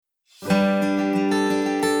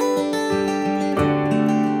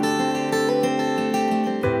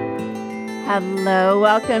Hello,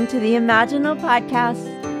 welcome to the Imaginal Podcast.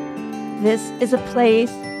 This is a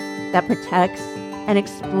place that protects and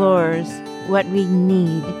explores what we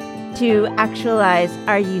need to actualize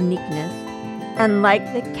our uniqueness. And like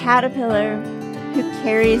the caterpillar who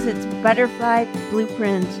carries its butterfly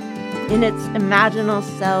blueprint in its imaginal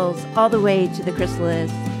cells all the way to the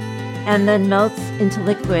chrysalis and then melts into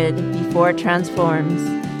liquid before it transforms,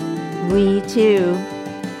 we too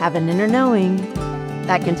have an inner knowing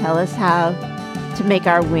that can tell us how to make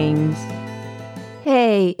our wings.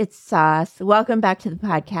 Hey, it's Sauce. Welcome back to the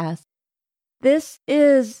podcast. This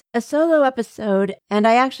is a solo episode, and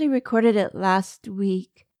I actually recorded it last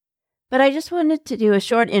week. But I just wanted to do a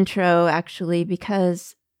short intro, actually,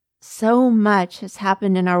 because so much has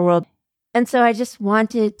happened in our world. And so I just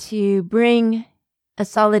wanted to bring a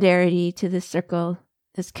solidarity to this circle,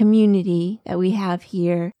 this community that we have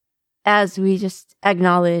here, as we just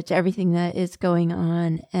acknowledge everything that is going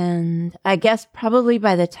on. And I guess probably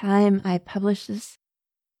by the time I publish this,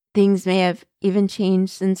 things may have even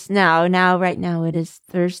changed since now. Right now it is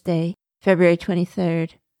Thursday, February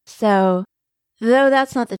 23rd. So though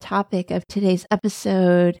that's not the topic of today's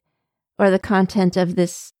episode or the content of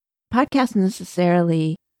this podcast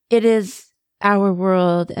necessarily, it is our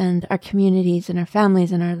world and our communities and our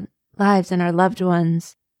families and our lives and our loved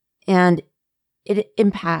ones. And it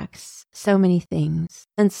impacts so many things.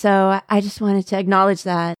 And so I just wanted to acknowledge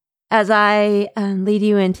that as I lead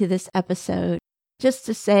you into this episode, just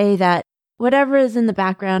to say that whatever is in the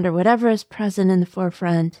background or whatever is present in the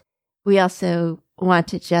forefront, we also want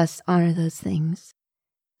to just honor those things.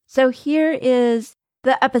 So here is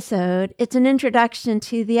the episode. It's an introduction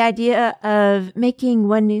to the idea of making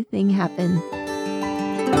one new thing happen.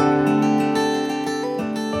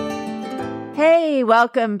 Hey,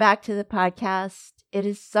 welcome back to the podcast. It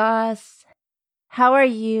is Sauce. How are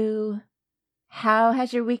you? How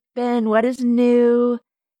has your week been? What is new?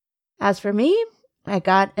 As for me, I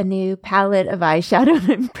got a new palette of eyeshadow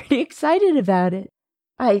and I'm pretty excited about it.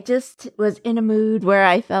 I just was in a mood where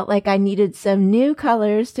I felt like I needed some new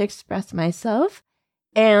colors to express myself.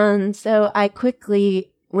 And so I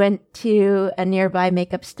quickly went to a nearby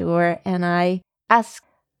makeup store and I asked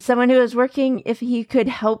someone who was working if he could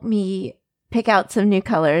help me pick out some new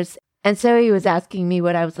colors. And so he was asking me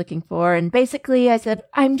what I was looking for. And basically I said,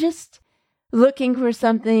 I'm just looking for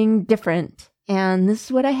something different. And this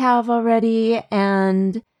is what I have already.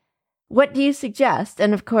 And what do you suggest?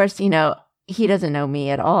 And of course, he doesn't know me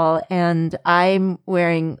at all. And I'm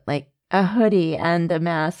wearing like a hoodie and a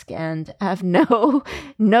mask and have no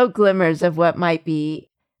glimmers of what might be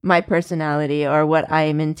my personality or what I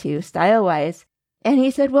am into style-wise. And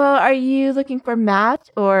he said, well, are you looking for matte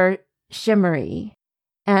or shimmery?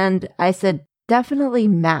 And I said, definitely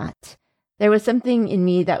matte. There was something in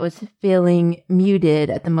me that was feeling muted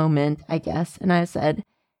at the moment, I guess. And I said,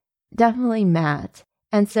 definitely matte.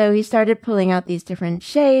 And so he started pulling out these different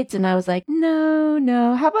shades and I was like,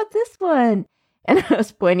 no, how about this one? And I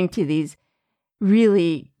was pointing to these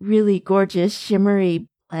really, really gorgeous shimmery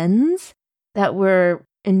blends that were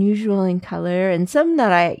unusual in color and some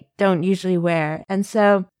that I don't usually wear. And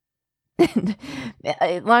so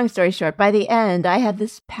long story short, by the end, I had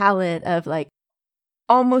this palette of like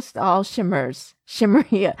almost all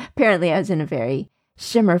shimmery. Apparently I was in a very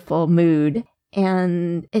shimmerful mood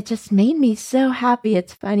and it just made me so happy.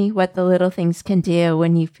 It's funny what the little things can do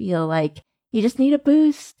when you feel like you just need a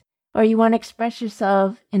boost or you want to express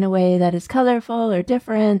yourself in a way that is colorful or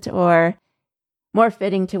different or more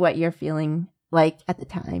fitting to what you're feeling like at the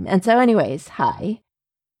time. And so anyways, hi.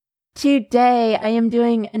 Today, I am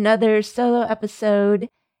doing another solo episode,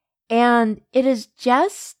 and it is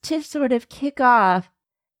just to sort of kick off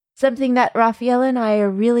something that Rafaela and I are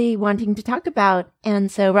really wanting to talk about. And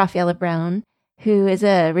so Rafaela Brown, who is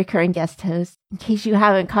a recurring guest host, in case you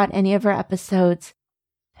haven't caught any of her episodes,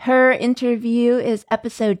 her interview is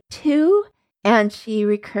episode 2, and she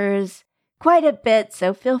recurs quite a bit,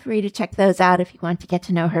 so feel free to check those out if you want to get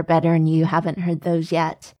to know her better and you haven't heard those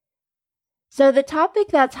yet. So the topic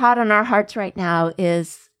that's hot on our hearts right now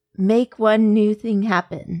is make one new thing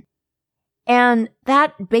happen. And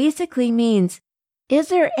that basically means, is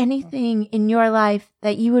there anything in your life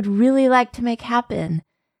that you would really like to make happen?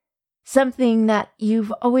 Something that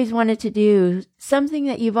you've always wanted to do, something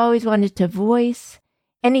that you've always wanted to voice,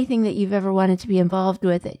 anything that you've ever wanted to be involved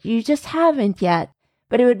with that you just haven't yet,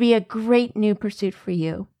 but it would be a great new pursuit for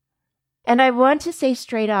you. And I want to say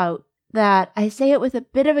straight out, that I say it with a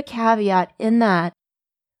bit of a caveat in that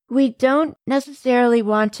we don't necessarily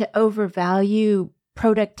want to overvalue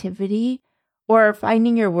productivity or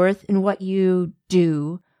finding your worth in what you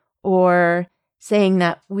do or saying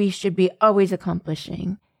that we should be always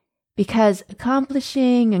accomplishing. because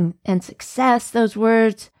accomplishing and success, those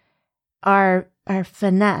words are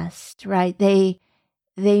finessed, right? They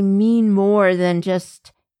mean more than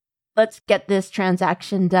just, let's get this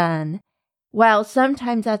transaction done. While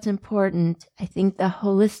sometimes that's important, I think the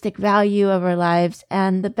holistic value of our lives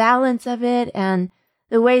and the balance of it and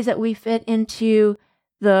the ways that we fit into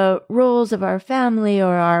the roles of our family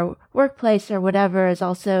or our workplace or whatever is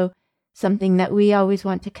also something that we always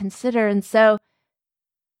want to consider. And so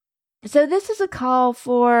this is a call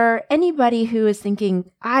for anybody who is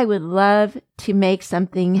thinking, I would love to make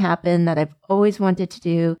something happen that I've always wanted to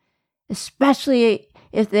do, especially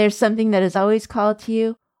if there's something that is always called to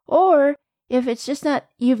you, or if it's just not,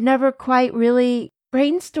 you've never quite really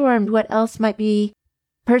brainstormed what else might be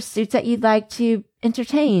pursuits that you'd like to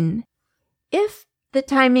entertain. If the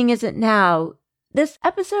timing isn't now, this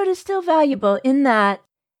episode is still valuable in that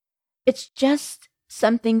it's just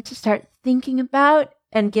something to start thinking about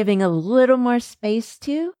and giving a little more space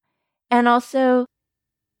to. And also,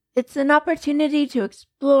 it's an opportunity to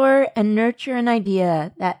explore and nurture an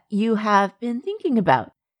idea that you have been thinking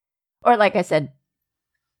about. Or like I said,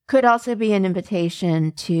 could also be an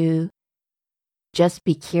invitation to just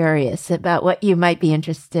be curious about what you might be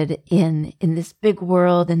interested in this big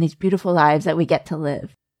world and these beautiful lives that we get to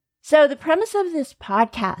live. So the premise of this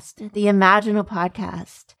podcast, the Imaginal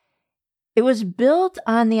Podcast, it was built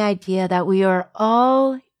on the idea that we are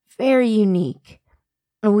all very unique.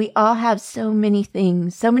 And we all have so many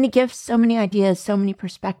things, so many gifts, so many ideas, so many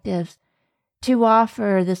perspectives to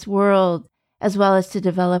offer this world as well as to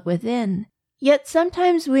develop within. Yet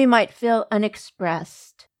sometimes we might feel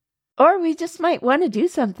unexpressed, or we just might want to do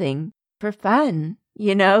something for fun,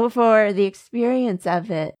 for the experience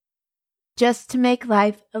of it, just to make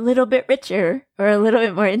life a little bit richer or a little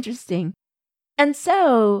bit more interesting. And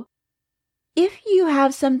so, if you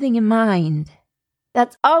have something in mind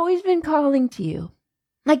that's always been calling to you,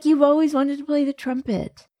 like you've always wanted to play the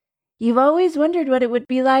trumpet, you've always wondered what it would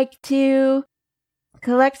be like to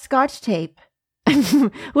collect Scotch tape,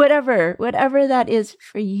 whatever that is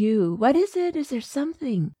for you. What is it? Is there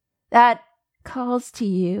something that calls to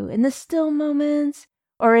you in the still moments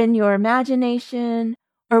or in your imagination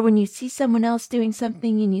or when you see someone else doing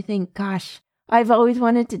something and you think, gosh, I've always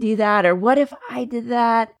wanted to do that, or what if I did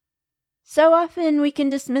that? So often we can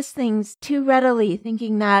dismiss things too readily,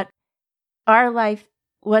 thinking that our life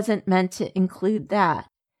wasn't meant to include that.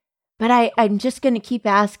 But I'm just going to keep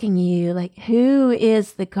asking you, who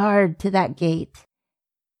is the guard to that gate?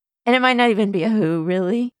 And it might not even be a who,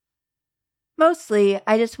 really. Mostly,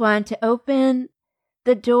 I just want to open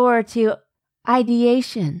the door to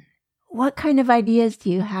ideation. What kind of ideas do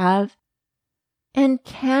you have? And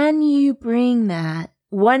can you bring that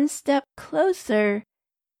one step closer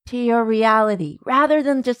to your reality, rather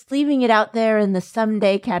than just leaving it out there in the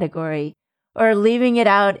someday category, or leaving it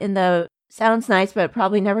out in the sounds nice but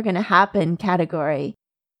probably never going to happen category?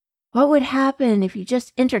 What would happen if you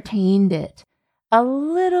just entertained it a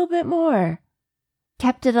little bit more,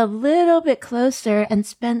 kept it a little bit closer, and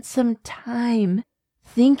spent some time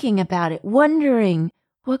thinking about it, wondering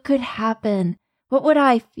what could happen? What would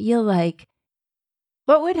I feel like?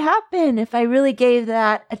 What would happen if I really gave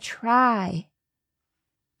that a try?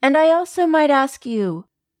 And I also might ask you,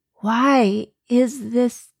 why is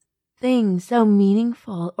this thing so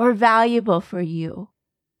meaningful or valuable for you?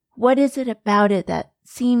 What is it about it that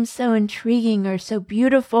seems so intriguing or so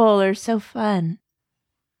beautiful or so fun?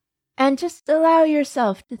 And just allow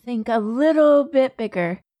yourself to think a little bit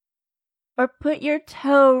bigger, or put your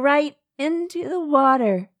toe right into the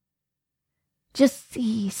water. Just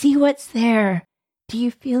see what's there. Do you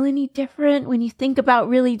feel any different when you think about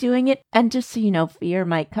really doing it? And just so you know, fear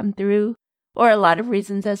might come through, or a lot of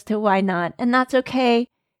reasons as to why not. And that's okay.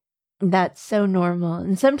 That's so normal.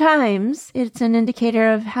 And sometimes it's an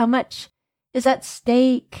indicator of how much is at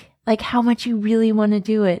stake, like how much you really want to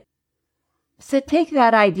do it. So take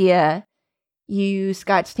that idea, you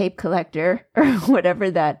Scotch tape collector, or whatever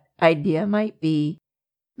that idea might be.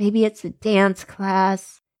 Maybe it's a dance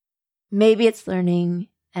class. Maybe it's learning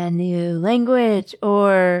a new language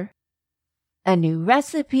or a new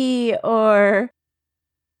recipe or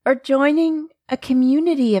joining a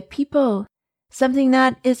community of people, something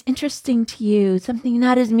that is interesting to you, something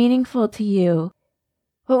that is meaningful to you.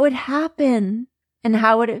 What would happen and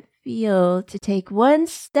how would it feel to take one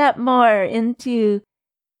step more into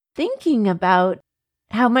thinking about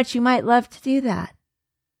how much you might love to do that?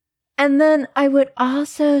 And then I would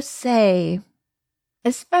also say,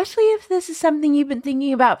 especially if this is something you've been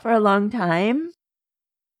thinking about for a long time,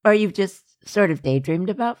 or you've just sort of daydreamed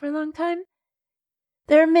about for a long time,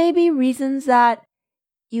 there may be reasons that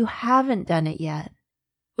you haven't done it yet,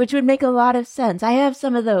 which would make a lot of sense. I have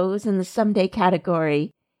some of those in the someday category,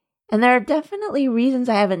 and there are definitely reasons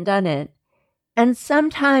I haven't done it. And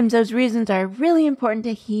sometimes those reasons are really important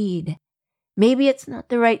to heed. Maybe it's not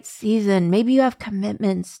the right season. Maybe you have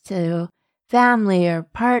commitments to family or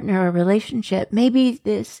partner or relationship. Maybe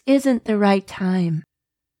this isn't the right time.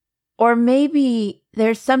 Or maybe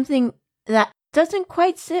there's something that doesn't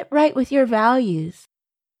quite sit right with your values.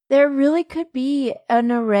 There really could be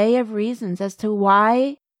an array of reasons as to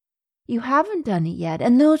why you haven't done it yet.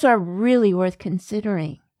 And those are really worth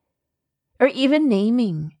considering or even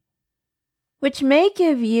naming, which may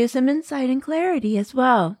give you some insight and clarity as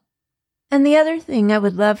well. And the other thing I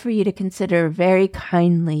would love for you to consider very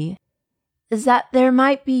kindly is that there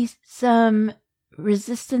might be some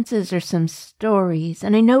resistances or some stories.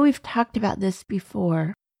 And I know we've talked about this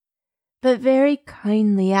before, but very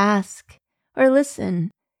kindly ask or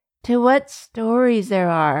listen to what stories there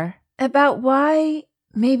are about why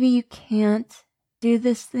maybe you can't do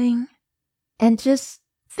this thing. And just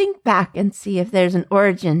think back and see if there's an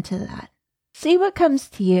origin to that. See what comes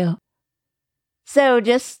to you. So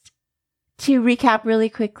just to recap really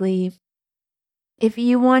quickly, if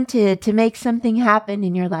you wanted to make something happen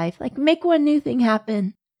in your life, like make one new thing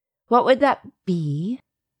happen, what would that be?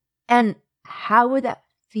 And how would that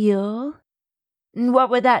feel? And what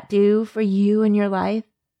would that do for you in your life?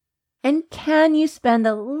 And can you spend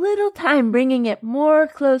a little time bringing it more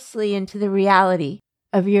closely into the reality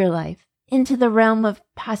of your life, into the realm of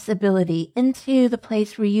possibility, into the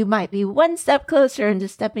place where you might be one step closer into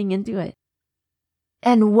stepping into it?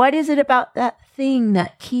 And what is it about that thing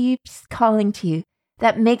that keeps calling to you,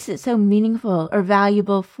 that makes it so meaningful or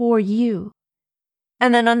valuable for you?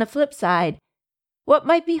 And then on the flip side, what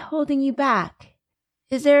might be holding you back?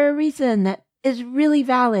 Is there a reason that is really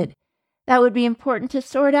valid that would be important to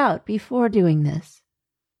sort out before doing this?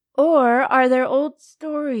 Or are there old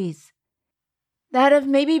stories that have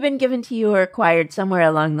maybe been given to you or acquired somewhere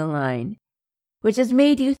along the line, which has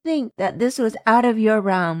made you think that this was out of your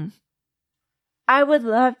realm? I would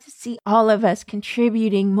love to see all of us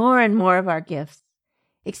contributing more and more of our gifts,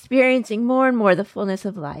 experiencing more and more the fullness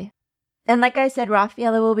of life. And like I said,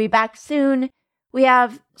 Rafaela will be back soon. We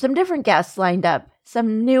have some different guests lined up,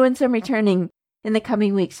 some new and some returning in the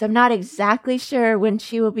coming weeks. I'm not exactly sure when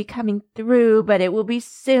she will be coming through, but it will be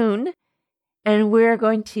soon. And we're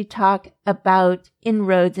going to talk about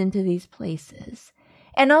inroads into these places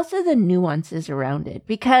and also the nuances around it.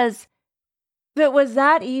 Because if it was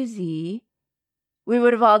that easy, we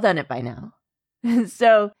would have all done it by now.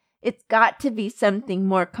 So it's got to be something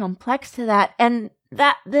more complex to that. And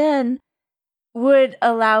that then would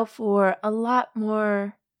allow for a lot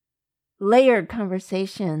more layered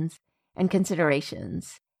conversations and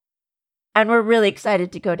considerations. And we're really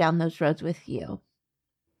excited to go down those roads with you.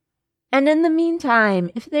 And in the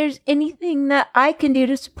meantime, if there's anything that I can do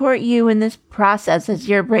to support you in this process as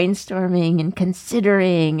you're brainstorming and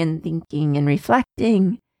considering and thinking and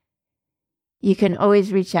reflecting, you can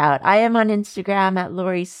always reach out. I am on Instagram at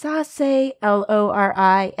Lori Sase,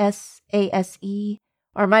 LORISASE,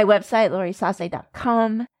 or my website,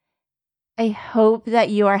 lorisase.com. I hope that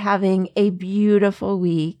you are having a beautiful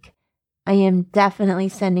week. I am definitely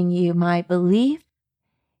sending you my belief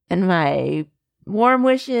and my warm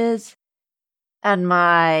wishes and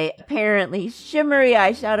my apparently shimmery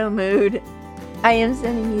eyeshadow mood. I am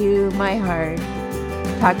sending you my heart.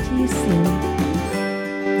 Talk to you soon.